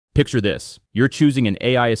Picture this. You're choosing an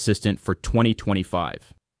AI assistant for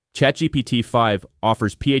 2025. ChatGPT 5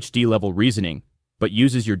 offers PhD-level reasoning, but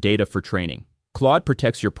uses your data for training. Claude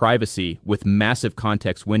protects your privacy with massive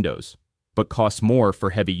context windows, but costs more for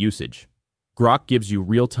heavy usage. Grok gives you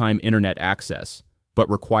real-time internet access, but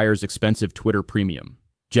requires expensive Twitter premium.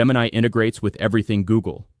 Gemini integrates with everything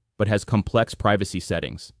Google, but has complex privacy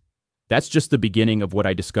settings. That's just the beginning of what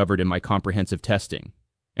I discovered in my comprehensive testing.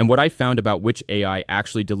 And what I found about which AI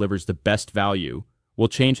actually delivers the best value will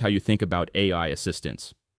change how you think about AI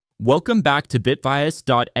assistants. Welcome back to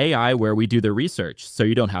BitBiasedAI, where we do the research, so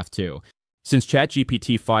you don't have to. Since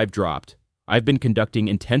ChatGPT 5 dropped, I've been conducting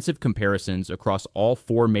intensive comparisons across all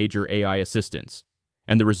 4 major AI assistants,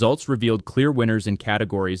 and the results revealed clear winners in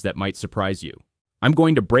categories that might surprise you. I'm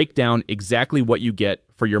going to break down exactly what you get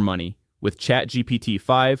for your money with ChatGPT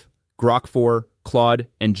 5, Grok 4, Claude,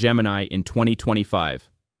 and Gemini in 2025.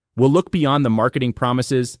 We'll look beyond the marketing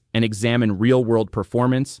promises and examine real-world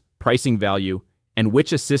performance, pricing value, and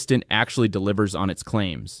which assistant actually delivers on its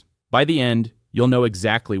claims. By the end, you'll know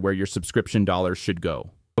exactly where your subscription dollars should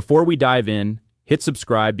go. Before we dive in, hit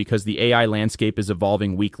subscribe because the AI landscape is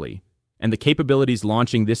evolving weekly, and the capabilities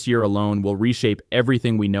launching this year alone will reshape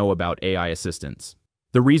everything we know about AI assistants.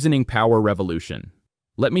 The reasoning power revolution.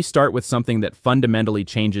 Let me start with something that fundamentally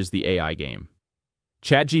changes the AI game.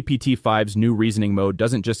 ChatGPT 5's new reasoning mode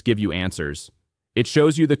doesn't just give you answers. It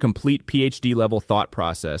shows you the complete PhD-level thought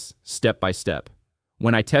process, step by step.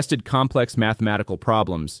 When I tested complex mathematical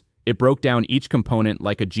problems, it broke down each component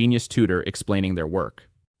like a genius tutor explaining their work.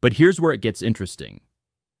 But here's where it gets interesting.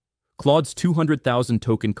 Claude's 200,000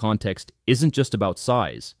 token context isn't just about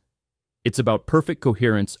size. It's about perfect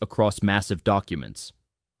coherence across massive documents.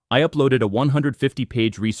 I uploaded a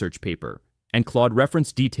 150-page research paper, and Claude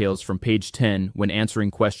referenced details from page 10 when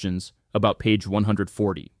answering questions about page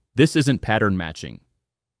 140. This isn't pattern matching.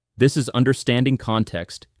 This is understanding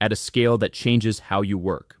context at a scale that changes how you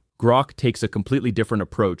work. Grok takes a completely different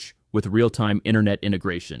approach with real-time internet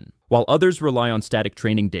integration. While others rely on static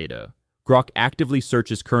training data, Grok actively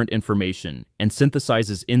searches current information and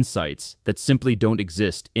synthesizes insights that simply don't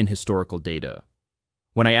exist in historical data.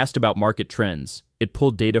 When I asked about market trends, it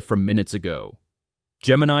pulled data from minutes ago.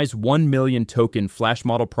 Gemini's 1 million token flash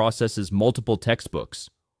model processes multiple textbooks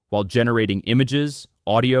while generating images,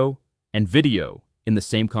 audio, and video in the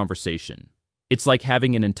same conversation. It's like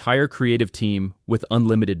having an entire creative team with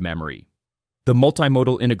unlimited memory. The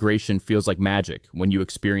multimodal integration feels like magic when you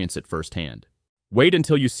experience it firsthand. Wait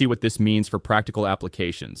until you see what this means for practical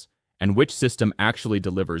applications and which system actually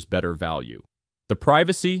delivers better value. The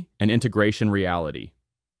privacy and integration reality.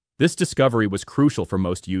 This discovery was crucial for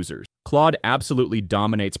most users. Claude absolutely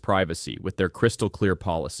dominates privacy with their crystal-clear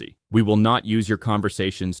policy. We will not use your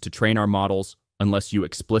conversations to train our models unless you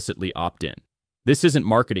explicitly opt in. This isn't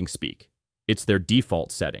marketing speak. It's their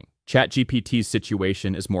default setting. ChatGPT's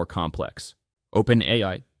situation is more complex.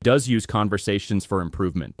 OpenAI does use conversations for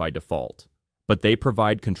improvement by default, but they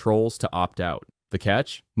provide controls to opt out. The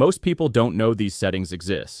catch? Most people don't know these settings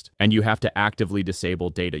exist, and you have to actively disable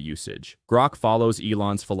data usage. Grok follows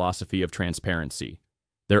Elon's philosophy of transparency.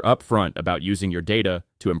 They're upfront about using your data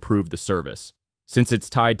to improve the service. Since it's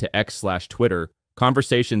tied to X/Twitter,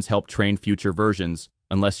 conversations help train future versions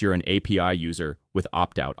unless you're an API user with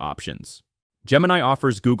opt-out options. Gemini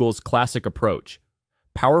offers Google's classic approach.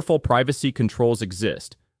 Powerful privacy controls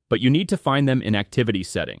exist, but you need to find them in activity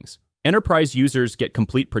settings. Enterprise users get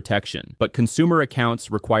complete protection, but consumer accounts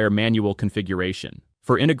require manual configuration.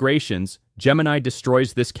 For integrations, Gemini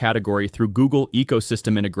destroys this category through Google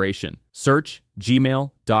ecosystem integration: Search, Gmail,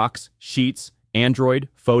 Docs, Sheets, Android,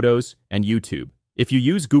 Photos, and YouTube. If you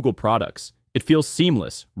use Google products, it feels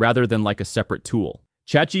seamless rather than like a separate tool.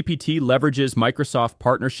 ChatGPT leverages Microsoft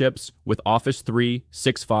partnerships with Office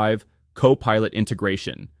 365 Copilot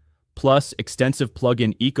integration, plus extensive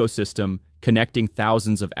plugin ecosystem connecting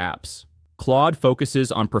thousands of apps. Claude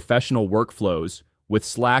focuses on professional workflows with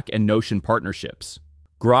Slack and Notion partnerships.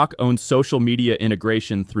 Grok owns social media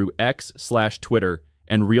integration through X/Twitter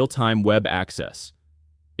and real-time web access.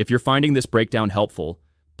 If you're finding this breakdown helpful,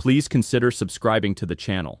 please consider subscribing to the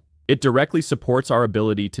channel. It directly supports our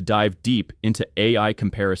ability to dive deep into AI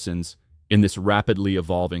comparisons in this rapidly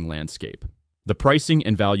evolving landscape. The pricing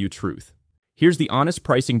and value truth. Here's the honest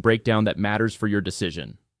pricing breakdown that matters for your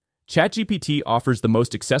decision. ChatGPT offers the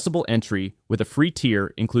most accessible entry with a free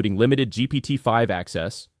tier including limited GPT-5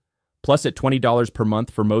 access, Plus at $20 per month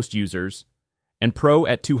for most users, and Pro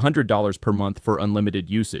at $200 per month for unlimited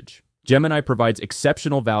usage. Gemini provides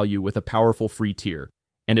exceptional value with a powerful free tier,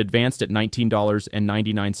 and Advanced at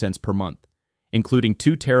 $19.99 per month, including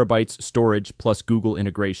 2 terabytes storage plus Google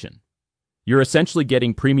integration. You're essentially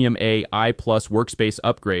getting premium AI plus workspace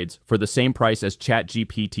upgrades for the same price as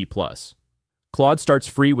ChatGPT plus. Claude starts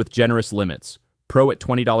free with generous limits, Pro at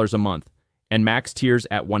 $20 a month, and max tiers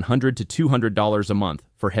at $100 to $200 a month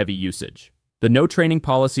for heavy usage. The no training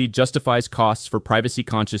policy justifies costs for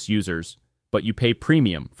privacy-conscious users, but you pay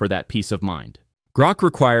premium for that peace of mind. Grok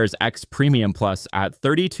requires X Premium Plus at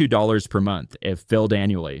 $32 per month if filled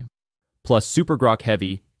annually, plus Super Grok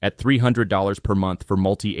Heavy at $300 per month for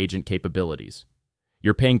multi-agent capabilities.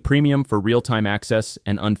 You're paying premium for real-time access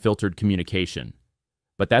and unfiltered communication.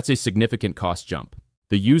 But that's a significant cost jump.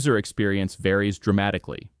 The user experience varies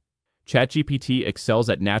dramatically. ChatGPT excels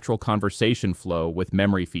at natural conversation flow with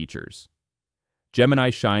memory features. Gemini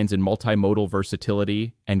shines in multimodal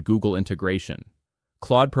versatility and Google integration.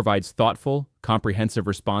 Claude provides thoughtful, comprehensive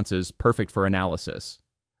responses perfect for analysis.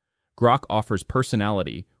 Grok offers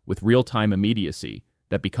personality with real-time immediacy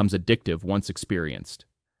that becomes addictive once experienced.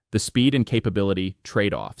 The speed and capability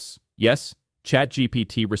trade-offs. Yes,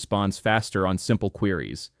 ChatGPT responds faster on simple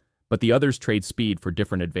queries, but the others trade speed for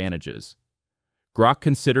different advantages. Grok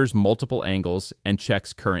considers multiple angles and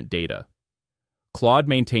checks current data. Claude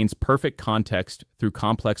maintains perfect context through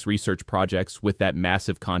complex research projects with that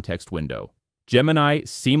massive context window. Gemini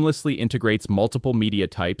seamlessly integrates multiple media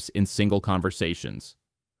types in single conversations.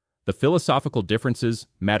 The philosophical differences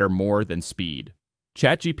matter more than speed.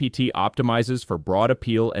 ChatGPT optimizes for broad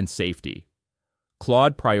appeal and safety.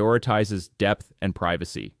 Claude prioritizes depth and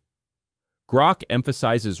privacy. Grok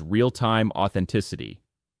emphasizes real-time authenticity.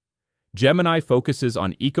 Gemini focuses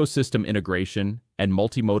on ecosystem integration and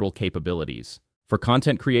multimodal capabilities. For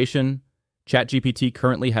content creation, ChatGPT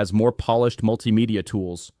currently has more polished multimedia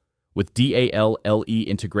tools with DALL-E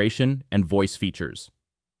integration and voice features.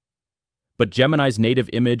 But Gemini's native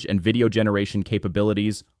image and video generation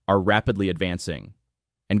capabilities are rapidly advancing,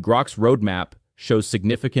 and Grok's roadmap shows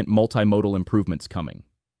significant multimodal improvements coming.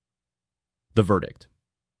 The verdict.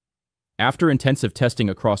 After intensive testing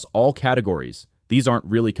across all categories, these aren't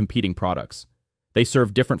really competing products. They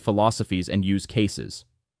serve different philosophies and use cases.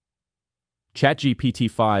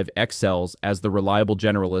 ChatGPT-5 excels as the reliable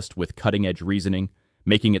generalist with cutting-edge reasoning,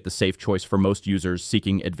 making it the safe choice for most users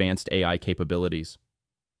seeking advanced AI capabilities.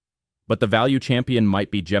 But the value champion might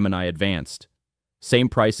be Gemini Advanced. Same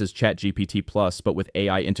price as ChatGPT Plus, but with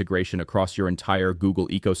AI integration across your entire Google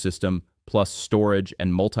ecosystem, plus storage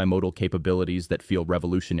and multimodal capabilities that feel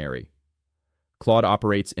revolutionary. Claude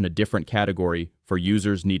operates in a different category for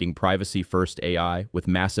users needing privacy-first AI with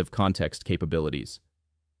massive context capabilities.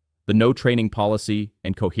 The no training policy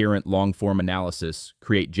and coherent long-form analysis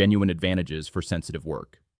create genuine advantages for sensitive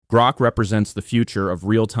work. Grok represents the future of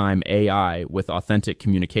real-time AI with authentic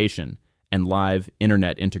communication and live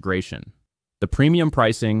internet integration. The premium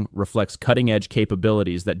pricing reflects cutting-edge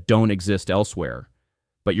capabilities that don't exist elsewhere,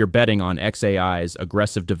 but you're betting on xAI's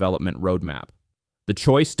aggressive development roadmap. The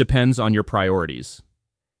choice depends on your priorities.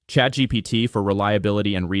 ChatGPT for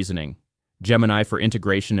reliability and reasoning, Gemini for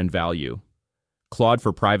integration and value, Claude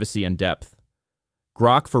for privacy and depth,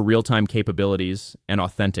 Grok for real-time capabilities and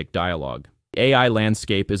authentic dialogue. The AI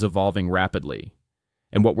landscape is evolving rapidly,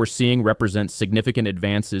 and what we're seeing represents significant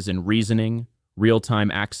advances in reasoning,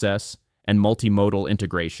 real-time access, and multimodal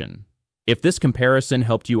integration. If this comparison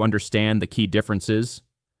helped you understand the key differences,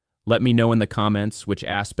 let me know in the comments which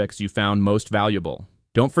aspects you found most valuable.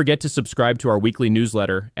 Don't forget to subscribe to our weekly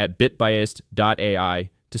newsletter at BitBiasedAI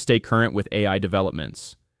to stay current with AI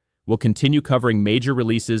developments. We'll continue covering major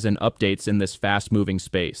releases and updates in this fast-moving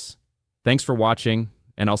space. Thanks for watching,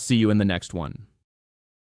 and I'll see you in the next one.